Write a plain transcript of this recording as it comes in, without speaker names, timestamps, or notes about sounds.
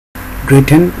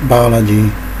Written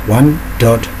Biology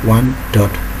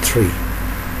 1.1.3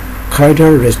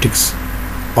 Characteristics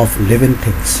of Living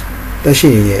Things.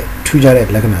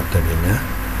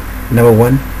 Number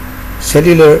 1.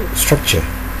 Cellular Structure.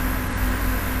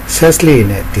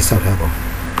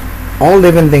 All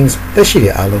living things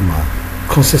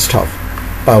consist of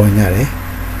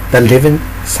the living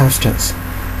substance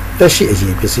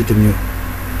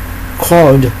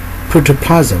called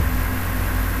protoplasm.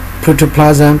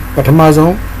 Protoplasm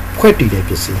Protopism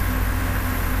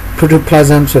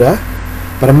Protoplasm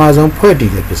Protopism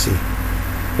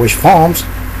which forms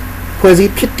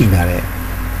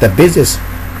the basis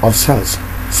of cells.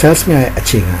 Cells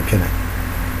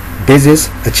basis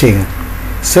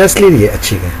cells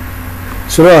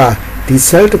so the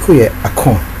cell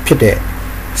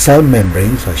cell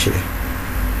membrane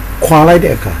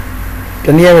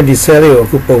the cell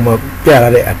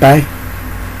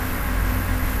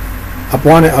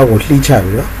upon it, I would leach out,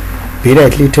 be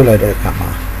that little like a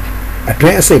kama. A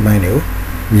train say my new,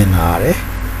 Minare.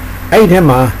 I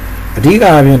dema, a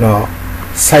diga,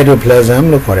 cytoplasm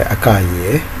look for a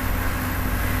kaye,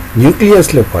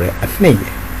 nucleus look for a knee,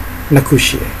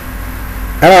 nakushi.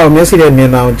 Our message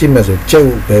Mina Jimas of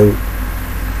Joe Bell,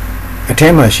 a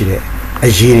temashide, a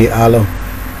jiri alo.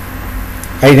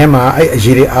 I dema, a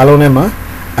jiri alonema,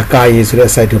 a kaye is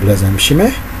cytoplasm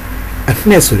shime, a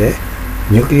nesure.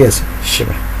 Nucleus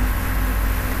shiver.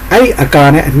 I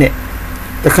akane and net.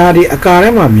 The cardi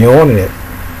akarema mione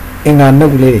in a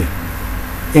nuclei.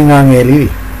 In a lily.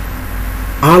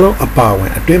 Alum a power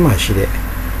a dreamer shide.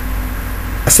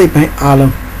 A say by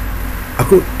alum. I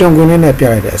could don't go in a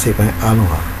period as say by alum.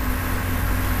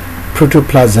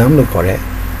 Protoplasm look for it.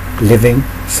 Living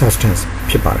substance.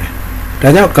 Pipare.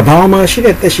 Raja Kabama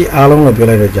shide tashi alum of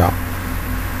the job.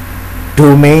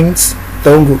 Domains,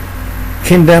 tongu,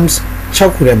 kingdoms.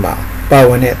 Chakurema,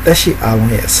 Bawanet, Tashi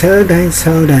Alone, cell dime,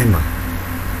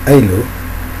 Ailu,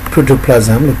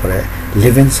 protoplasm,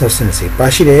 living substance,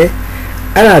 Pashide,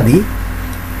 Aradi,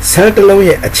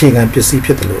 Celtaloye, a chigan, Pisi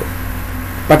Pitalo,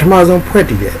 Patamazon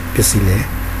Poetile, Pisile,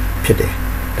 Pide.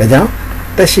 Raja,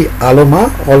 Tashi Aloma,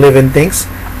 all living things,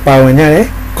 Bawanare,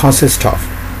 consist of.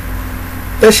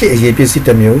 Tashi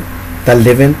Epicitamu, the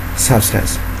living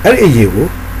substance. Ariyu,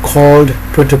 called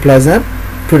protoplasm,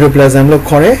 protoplasm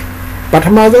locore.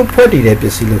 Patamazon poetile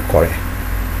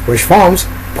which forms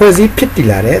poesi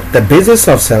pitillare, the basis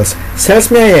of cells. Cells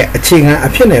may achieve a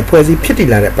piene poesi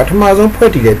pitillare, Patamazon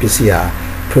poetile pisia,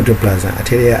 protoplasm,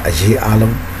 ateria, a g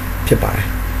alum pipare.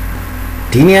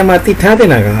 Dinia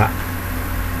matitadinaga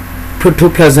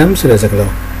protoplasm surazagalo.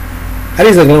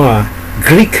 Arizagloa,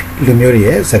 Greek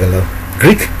Lemuria Zagalo,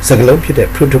 Greek Zagalo pite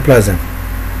protoplasm.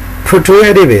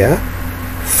 Protoedivea,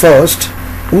 first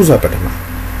Uzapatama.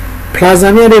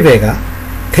 Plasmia de Vega,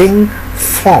 thing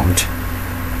formed.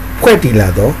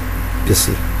 Quetilado, you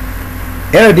see.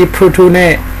 Era di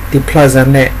protone, di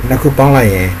plasmne,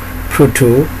 Nakupalaye,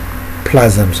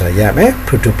 protoplasm, so yame,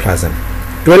 protoplasm.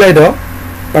 Dueledo,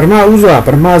 Parma Uza,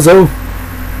 Parmazo,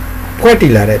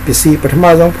 Quetilare, PC,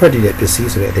 Parmazon, Quetile, PC,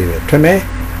 so they were Treme,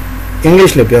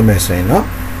 English Lepiomese, no?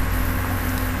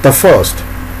 The first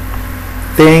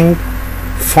thing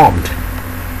formed.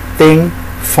 Thing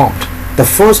formed. The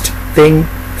first thing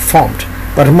formed.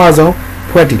 But Mazo,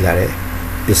 Poetilare,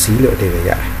 the seal of the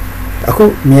Vaya.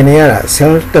 Aku Mianera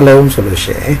cell telome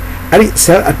solution. I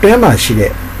cell a trema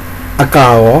shide, a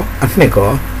cow, a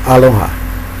neko, aloha.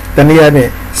 The near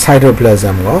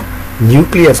cytoplasm or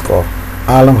nucleus go,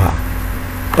 aloha.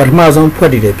 But Mazon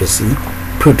Poetile PC,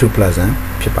 protoplasm,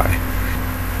 pipare.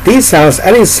 These cells,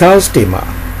 any cell stigma,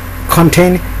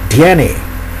 contain DNA.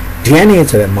 DNA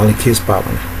is a molecules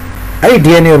power. I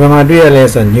DNA of material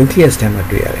is a nucleus stem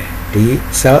material. The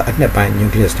cell at the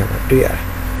nucleus stem material.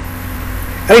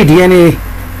 I DNA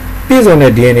based on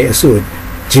a DNA is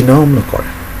genome locore.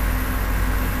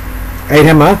 I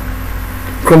have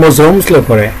chromosomes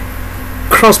locore,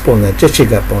 crossbone,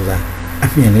 Jessica Ponza, a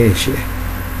mianation.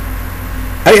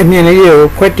 I am a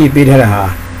quite deep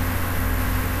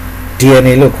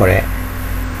DNA locore,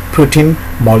 protein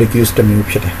molecules to move.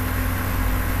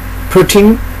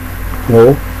 Protein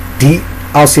or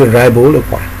deoxyribose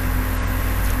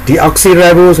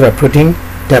deoxyribose or protein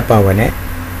tapawane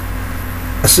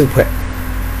a super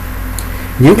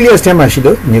nucleus stem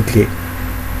acido nucleic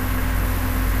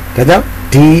tada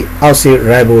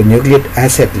deoxyribose nucleic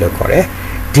acid locore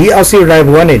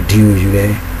deoxyribose one du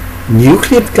jure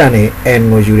nucleic kane n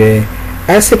mo jure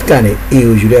acid kane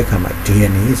eu jure kama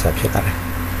DNA sa phitare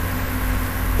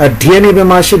a DNA be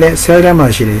mashile cell da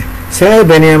mashile cell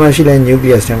bene mashile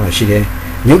nucleus da mashile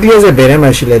nucleus bene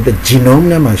mashile the genome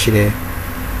na mashile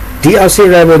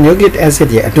deoxyribonucleic acid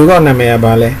ရဲ့အတူကောက်နာမည်က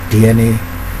ဘာလဲ DNA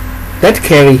that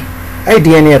carry အဲ့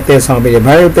DNA အသက်ဆောင်ပြီး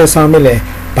ဘာလို့သက်ဆောင်ပြီးလဲ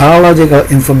biological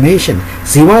information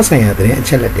ဇီဝဆိုင်ရာတဲ့အ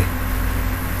ချက်လက်တွေ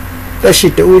တက်ရှိ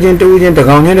တူးချင်းတ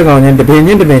ကောင်ချင်းတပင်ချ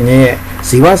င်းရဲ့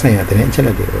ဇီဝဆိုင်ရာတဲ့အချက်လ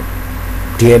က်တွေကို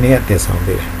DNA အသက်ဆောင်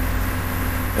ပြီးတယ်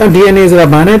အဲ့ DNA ဆိုတာ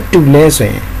ဘာနဲ့တူလဲဆို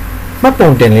ရင်မှတ်ပုံ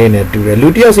တင်လေးနဲ့တူတယ်လူ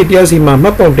တယောက်စီမှာမှ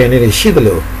တ်ပုံတင်လေးတွေရှိသ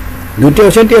လိုလူတယော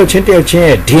က်ချင်း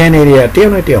ရဲ့ DNA တွေကတယော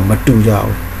က်နဲ့တယောက်မတူကြ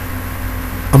ဘူး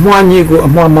အမွှာညီကိုအ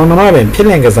မွှာမောင်နှမပဲဖြစ်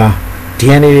နိုင်ကစား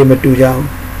DNA တွေမတူကြဘူး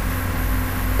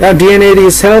ဒါ DNA တွေ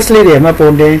cells လေးတွေမှတ်ပုံ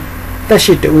တင်တက်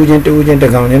ရှိတူးချင်းတ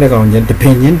ကောင်ချင်းတပ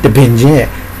င်ချင်းရဲ့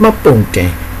မှတ်ပုံတင်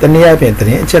တနည်းအားဖြင့်သတ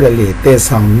င်းအချက်လက်လေးတည်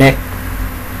ဆောင်တဲ့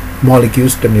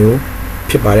molecules တစ်မျိုး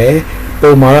ဖြစ်ပါတယ်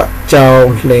ပုံမှာကြောင်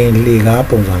လှိန်လေကား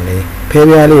ပုံစံလေးဖဲ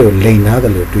ပြားလေးကိုလိန်ထားတ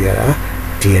ယ်လို့တွေ့ရတာ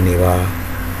DNA ပါ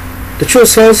တချို့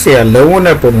cells တွေကလုံးဝ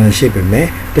နဲ့ပုံစံရှိပေမဲ့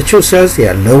တချို့ cells တွေ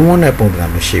ကလုံးဝနဲ့ပုံစံ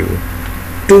မရှိဘူး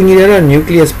တူညီတဲ့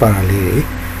nucleus ပါလေးတွေ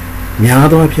များ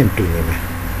သောအားဖြင့်တူနေမယ်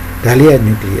ဒါလေးက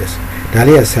nucleus ဒါ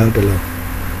လေးက cell တစ်လုံး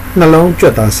နှလုံးကြွ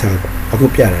က်သား cell အခု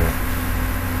ပြရတာ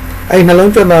အဲ့နှ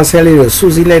လုံးကြွက်သား cell လေးကိုစု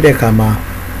စည်းလိုက်တဲ့အခါမှာ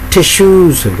tissue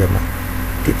ဆိုကြမှာ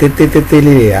ဒီတေး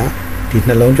လေးတွေကဒီ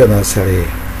နှလုံးကြွက်သား cell လေး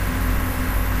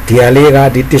ဒီအလေးက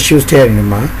ဒီ tissues ထဲ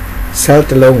မှာ cell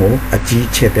တစ်လုံးကိုအကြီး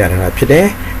ချဲ့ပြထားတာဖြစ်တယ်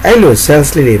အဲ့လို cells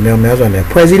လေးတွေများများစွာနဲ့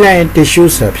ဖွဲ့စည်းလိုက်ရင်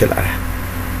tissues ဖြစ်လာတာ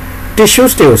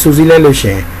tissues တွေကိုစုစည်းလိုက်လို့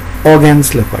ရှိရင် organs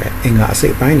လို့ခေါ်တယ်အင်္ဂါအစိ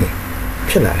တ်ပိုင်းတွေ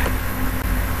ဖြစ်လာတယ်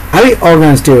အဲ့ဒီ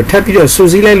organs တွေကိုထပ်ပြီးတော့စု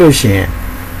စည်းလိုက်လို့ရှိရင်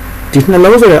ဒီနှ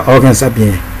လုံးဆိုတဲ့ organs အပြ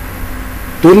င်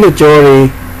သွေးလွှတ်ကြောလည်း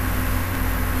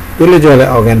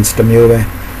organs တစ်မျိုးပဲ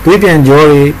သွေးပြန်ကြော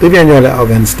လည်း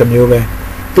organs တစ်မျိုးပဲ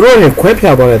သူတို့တွေခွဲ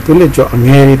ဖြာသွားတဲ့သွေးလွှတ်ကြောအင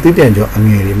ယ်တွေသွေးပြန်ကြောအင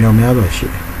ယ်တွေများများစွာရှိ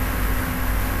တယ်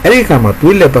အဲ့ဒီအခါမှာ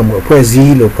သွေးလက်ပတ်မှုအဖွဲ့အစ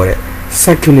ည်းလို့ခေါ်တဲ့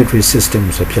circulatory system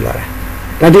ဆိုဖြစ်လာတယ်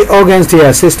ဒါဒီ organs တွေက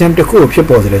system တစ်ခုကိုဖြစ်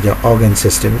ပေါ်စေတဲ့ကြောင့် organ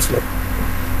systems လို့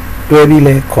တွဲပြီး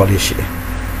လဲခေါ်လို့ရှိတယ်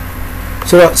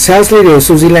ဆိုတော့ cells လေးတွေကို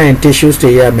စုစည်းလိုက်ရင် tissues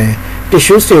တွေရမယ်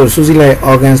tissues တွေကိုစုစည်းလိုက်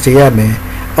organs တွေရမယ်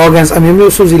organs အမျိုး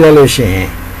မျိုးစုစည်းလိုက်လို့ရှိရင်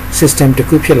system တစ်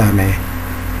ခုဖြစ်လာမယ်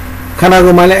ခန္ဓာ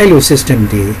ကိုယ်မှာလည်းအဲ့လို system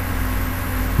တွေ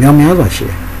များများစွာရှိ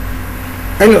တယ်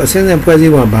အဲ့လိုအစင်းစင်ဖွဲ့စ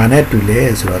ည်းပုံဘာနဲ့တူလဲ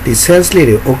ဆိုတော့ဒီ cells လေး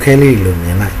တွေ okay လေးလို့မြ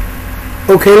င်လိုက်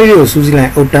okay လေးတွေကိုစုစည်းလို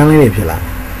က်အုတ်တန်းလေးတွေဖြစ်လာတ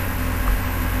ယ်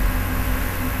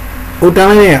အုတ်တ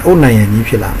န်းလေးကအုတ်နိုင်ရံကြီး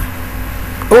ဖြစ်လာတယ်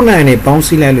အုတ်နိုင်ရံတွေပေါင်းစ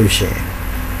ည်းလိုက်လို့ရှိရင်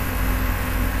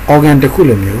organ တစ်ခု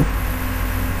လိုမျိုး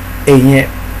အိမ်ရဲ့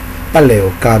ပတ်လည်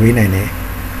ကိုကာပေးနိုင်တယ်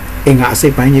အင်္ဂါအစိ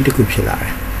တ်ပိုင်းကြီးတစ်ခုဖြစ်လာတ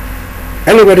ယ်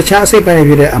အဲ့လိုပဲတခြားအစိတ်ပိုင်းတွေ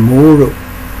ဖြစ်တဲ့အမိုးတို့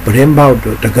ပရင်းပေါက်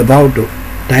တို့တကပေါက်တို့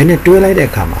ဒိုင်းနဲ့တွဲလိုက်တဲ့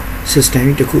အခါမှာ system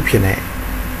တစ်ခုဖြစ်နေ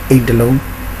အိမ်တစ်လုံး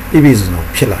ပြည့်စုံ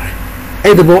ဖြစ်လာတယ်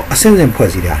အဲ့ဒီဘောအစင်းစင်ဖွဲ့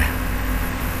စည်းထားတယ်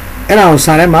အဲ့ဒါကို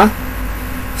စာထဲမှာ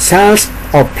cells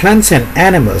of plants and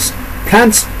animals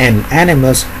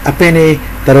အပင်တွေ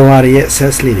သတ္တဝါတွေရဲ့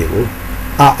cells လေးတွေကို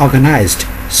are organized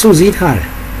စုစည်းထားတယ်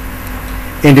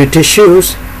into tissues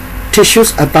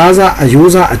အသားစားအ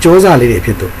ယိုးစားအကြောစားလေးတွေဖြ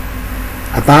စ်တော့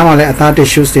အသားမှာလည်းအသား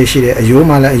tissues တွေရှိတယ်အယိုး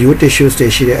မှာလည်းအယိုး tissues တွေ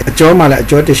ရှိတယ်အကြောမှာလည်းအ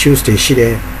ကြော tissues တွေရှိတ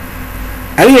ယ်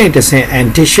အဲ့ဒီတစ်ဆင့် and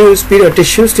tissues ပြီးတော့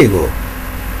tissues တွေကို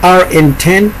are in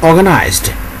turn organized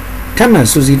ထပ်မံ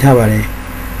စုစည်းထားပါတယ်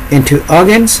into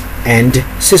organs and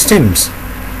systems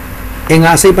အင်္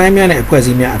ဂါအစိတ်ပိုင်းများနဲ့အဖွဲ့အစ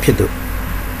ည်းများအဖြစ်တို့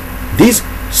these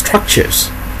structures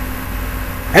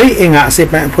အဲ့ဒီအင်္ဂါအစိတ်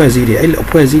ပိုင်းအဖွဲ့အစည်းတွေအဲ့လိုအ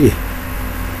ဖွဲ့အစည်းတွေ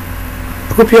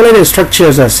အခုပြောလိုက်တဲ့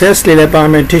structures က cells တွေလည်းပါ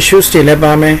မယ် tissues တွေလည်း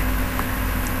ပါမယ်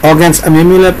organs အမျိုး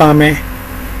မျိုးလည်းပါမယ်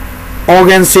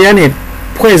organs တွေကနေ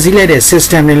ဖွဲ့စည်းလိုက်တဲ့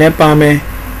system တွေလည်းပါမယ်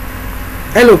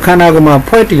အဲ့လိုခန္ဓာကိုယ်မှာ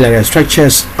ဖွဲ့တည်လာတဲ့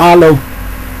structures အားလုံး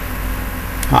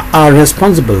are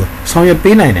responsible ဆောင်ရွက်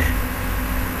ပေးနိုင်တယ်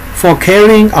for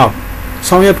carrying out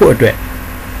ဆောင်ရွက်ဖို့အတွက်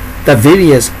the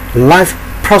various life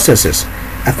processes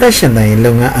အသက်ရှင်တဲ့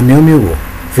လုပ်ငန်းအမျိုးမျိုးကို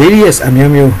various အ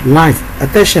မျိုးမျိုး life အ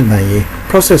သက်ရှင်တဲ့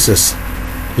processes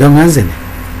လုပ်ငန်းစဉ်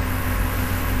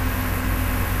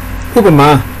ဥပမာ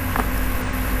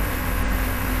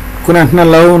ခုနနှ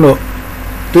လုံးတို့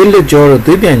သွေးလွှတ်ကြောတို့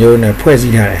သွေးပြန်ကြောတို့နဲ့ဖွဲ့စ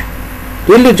ည်းထားတယ်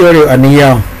သွေးလွှတ်ကြောတွေအနီ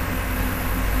ရောင်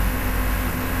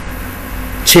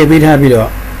ခြေပေးထားပြီးတော့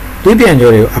သွေးပြန်ကြော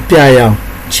တွေကိုအပြာရောင်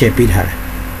ခြေပေးထားတယ်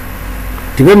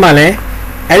ဒီဘက်မှာလည်း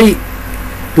အဲ့ဒီ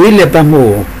သွေးလက်ပတ်မှု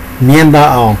ကိုမြင်သာ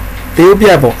အောင်သေပြ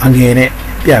ပုံအငယ်နဲ့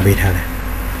ပြပေးထားတယ်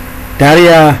ဒါရီ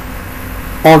ယာ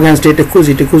organs တွေတစ်ခု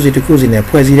စီနဲ့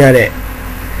ဖွဲ့စည်းထားတဲ့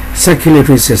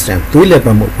circulatory system သွေးလက်ပ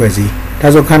တ်မှုဖွဲ့စည်းဒါ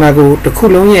ဆိုခန္ဓာကိုယ်တစ်ခု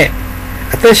လုံးရဲ့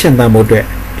အသက်ရှင်သန်မှုအတွက်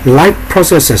life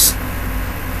processes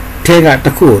ထဲကတ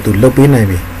စ်ခုကိုသူလုပ်ပေးနိုင်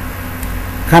ပြီ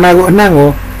ခန္ဓာကိုယ်အနှံ့ကို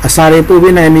အစာတွေပို့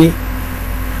ပေးနိုင်ပြီ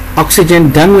oxygen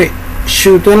ဓာတ်ငွေ့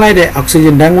ရှူသွင်းလိုက်တဲ့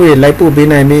oxygen ဓာတ်ငွေ့တွေလိုက်ပို့ပေး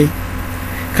နိုင်ပြီ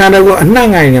ခန္ဓာကိုယ်အနှံ့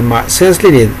ငိုင်းမှာ cells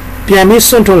လေးတွေ ပြန်ပြီး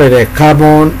စွန့်ထုတ်လိုက်တဲ့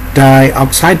carbon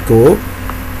dioxide ကို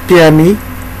ပြန်ပြီး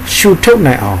ရှူထုတ်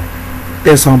နိုင်အောင်တ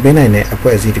ည်ဆောင်ပေးနိုင်တဲ့အ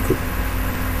ဖွဲ့အစည်းတစ်ခု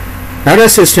နောက်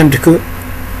တဲ့ system တစ်ခု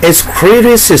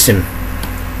Respiratory System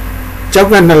ကြောက်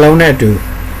ကနှလုံးနဲ့အတူ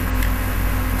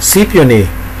စီးပြွန်နေ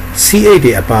C8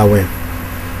 တွေအပါအဝင်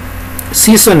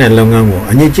စီးစွန့်တဲ့လုပ်ငန်းကို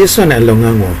အညစ်အကြေးစွန့်တဲ့လုပ်င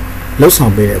န်းကိုလှုပ်ဆော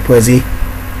င်ပေးတဲ့အဖွဲ့အစည်း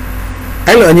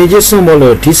အဲ့လိုအညစ်အကြေးစွန့်ဖို့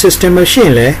လို့ဒီ system မရှိရ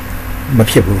င်လည်းမ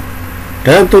ဖြစ်ဘူးဒါ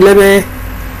ကြောင့်သူလည်းပဲ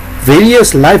various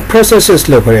life processes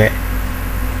လို့ခေါ်တဲ့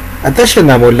အသက်ရှင်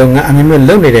သန်ဖို့လုပ်ငန်းအမျိုးမျိုး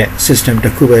လုပ်နေတဲ့ system တ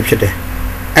စ်ခုပဲဖြစ်တယ်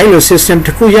အဲ့လို system တ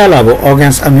စ်ခုရလာဖို့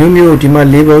organs အမျိုးမျိုးဒီမှာ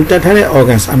label တက်ထားတဲ့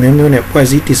organs အမျိုးမျိုးနဲ့ဖွဲ့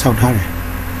စည်းတည်ဆောက်ထားတယ်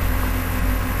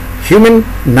human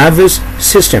nervous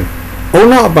system အုံ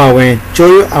နောက်အပါဝင်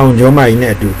ကြိုးရအောင်ကြောမိုင်း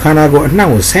နဲ့အတူခန္ဓာကိုယ်အနှံ့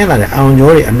ကိုဆင်းလာတဲ့အောင်ကြော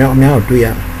တွေအများအများကိုတွေ့ရ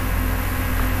မယ်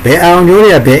ဘယ်အောင်ကြောတွေ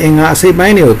ကဘယ်အင်္ဂါအစိတ်ပို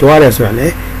င်းတွေကိုတွားတယ်ဆိုတာလေ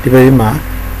ဒီဘက်မှာ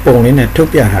ပုံလေးနဲ့ထုတ်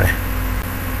ပြထားတယ်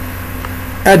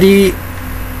အဲ့ဒီ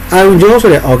အောင်ကြောဆို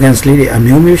တဲ့ organs လေးတွေအ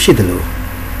မျိုးမျိုးရှိတယ်လို့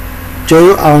ကြိုးရ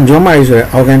အောင်ကြောမိုင်းဆိုတဲ့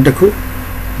organ တစ်ခု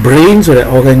brain ဆိုတဲ့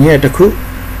organ ရဲ့တစ်ခု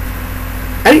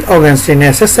အဲ့ဒီ organ တွေ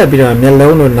နဲ့ဆက်ဆက်ပြီးတော့မျက်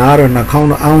လုံးတို့နားတို့နှာခေါင်း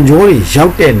တို့အောင်ကြောတွေရော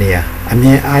က်တဲ့နေရာအမြ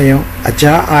င်အာရုံအ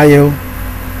ကြားအာရုံ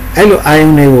အဲ့လိုအာရုံ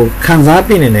တွေကိုခံစား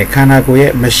ပြနေတဲ့ခန္ဓာကိုယ်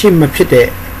ရဲ့မရှိမဖြစ်တဲ့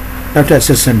နောက်ထပ်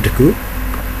system တစ်ခု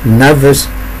nervous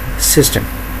system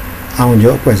အောင်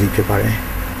ကြောအဖွဲ့အစည်းဖြစ်ပါတယ်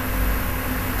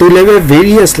သူလည်းပဲ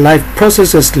various life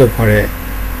processes လို့ခေါ်တဲ့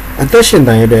အသက်ရှင်တ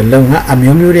န်ရတဲ့လုပ်ငန်းအ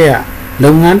မျိုးမျိုးတွေက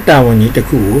လုပ်ငန်းတာဝန်ကြီးတစ်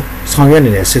ခုကိုဆောင်ရွက်နေ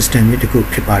တဲ့ system ကြီးတစ်ခု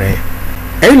ဖြစ်ပါတယ်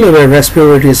အဲ့လိုပဲ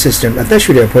respiratory system အသက်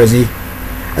ရှူတဲ့အဖွဲ့အစည်း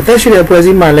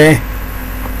မှာလည်း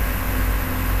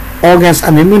organs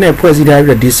အမျိုးမျိုးနဲ့ဖွဲ့စည်းထား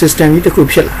ပြီးဒီ system ကြီးတစ်ခု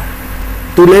ဖြစ်လာ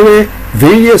သူလည်းပဲ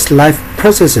various life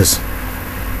processes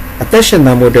အသက်ရှင်သ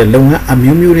န်မှုတဲ့လုပ်ငန်းအ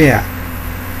မျိုးမျိုးတွေက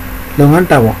လုပ်ငန်း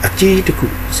တာဝန်အကြီးတစ်ခု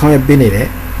ဆောင်ရွက်ပေးနေတဲ့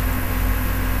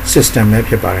system ပဲ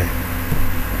ဖြစ်ပါတယ်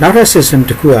နောက်ထပ် system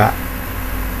တစ်ခုက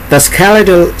the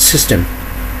skeletal system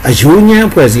အယိုးညံ့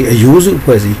အဖွဲ့အစည်းအယိုးစုအ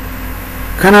ဖွဲ့အစည်း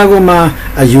ခန္ဓာကိုယ်မှာ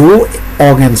အယိုး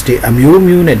organs တွေအမျိုး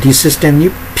မျိုးနဲ့ဒီ system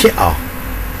ကြီးဖြစ်အောင်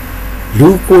လူ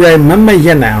ကိုယ်တိုင်မမရ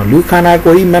က်နိုင်အောင်လူခန္ဓာ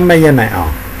ကိုယ်ကြီးမမရက်နိုင်အော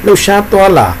င်လှုပ်ရှား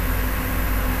သွားလာ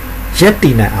ရက်တ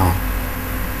ည်နိုင်အောင်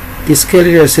ဒီ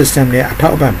skeletal system နဲ့အထော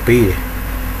က်အပံ့ပေးတယ်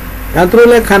ဒါတို့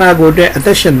လည်းခန္ဓာကိုယ်တဲ့အသ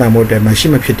က်ရှင်သန်မှုတွေမရှိ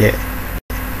မဖြစ်တဲ့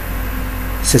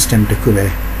system တစ်ခုပဲ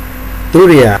တို့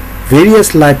တွေက various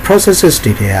life processes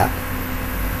တွေက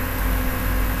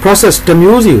process တစ်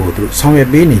မျိုးစီကိုသူဆောင်ရွက်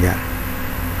ပေးနေကြတယ်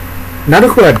နောက်တ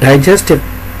စ်ခုက digestive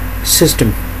system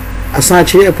အစာ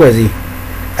ချေအဖွဲ့အစည်း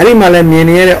အဲ့ဒီမှာလည်းမြင်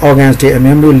နေရတဲ့ organs တွေအ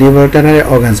မျိုးမျိုး liver တန်းတဲ့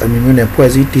organs အမျိုးမျိုးနဲ့ဖွဲ့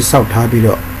စည်းတည်ဆောက်ထားပြီး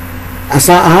တော့အ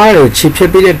စာအာဟာရကိုခြေဖြစ်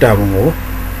ပေးတဲ့တာဝန်ကို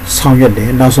ဆောင်ရွက်တယ်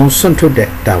နောက်ဆုံးစွန့်ထုတ်တဲ့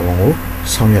တာဝန်ကို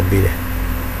ဆောင်ရွက်ပေးတယ်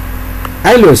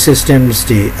အဲ့လို systems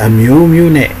တွေအမျိုး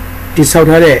မျိုးနဲ့တည်ဆောက်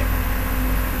ထားတဲ့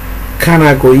ခန္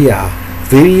ဓာကိုယ်ကြီးဟာ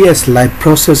various life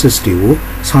processes တွေကို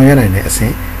ဆောင်ရွက်နိုင်တဲ့အဆ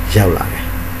င့်ရောက်လာတယ်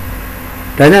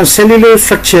ဒါကြောင့် cellular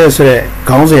structure ဆိုတဲ့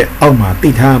ခေါင်းစဉ်အောက်မှာသိ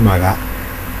ထားရမှာက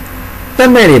တ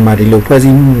က်မဲ့တွေမှာဒီလိုဖွဲ့စ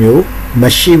ည်းမှုမျိုးမ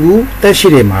ရှိဘူးတက်ရှိ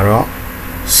တွေမှာတော့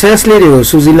cells လေးတွေကို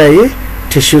စုစည်းလိုက်ရင်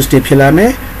tissues တွေဖြစ်လာမ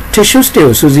ယ် tissues တွေ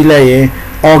ကိုစုစည်းလိုက်ရင်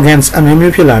organs အမျိုး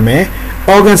မျိုးဖြစ်လာမယ်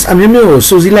organs အမျိုးမျိုးကို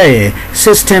စုစည်းလိုက်ရင်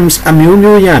systems အမျိုး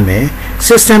မျိုးရမယ်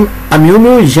system အမျိုး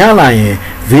မျိုးရလာရင်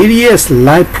various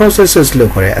life processes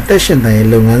လို့ခေါ်တဲ့အသက်ရှင်သန်ရေး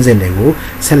လုပ်ငန်းစဉ်တွေကို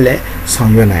ဆက်လက်ဆော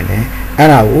င်ရွက်နိုင်တယ်အဲ့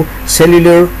ဒါကို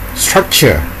cellular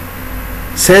structure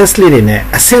cells လေးတွေနဲ့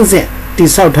အဆင့်ဆင့်တ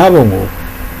ည်ဆောက်ထားပုံကို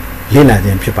လေ့လာခြ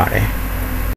င်းဖြစ်ပါတယ်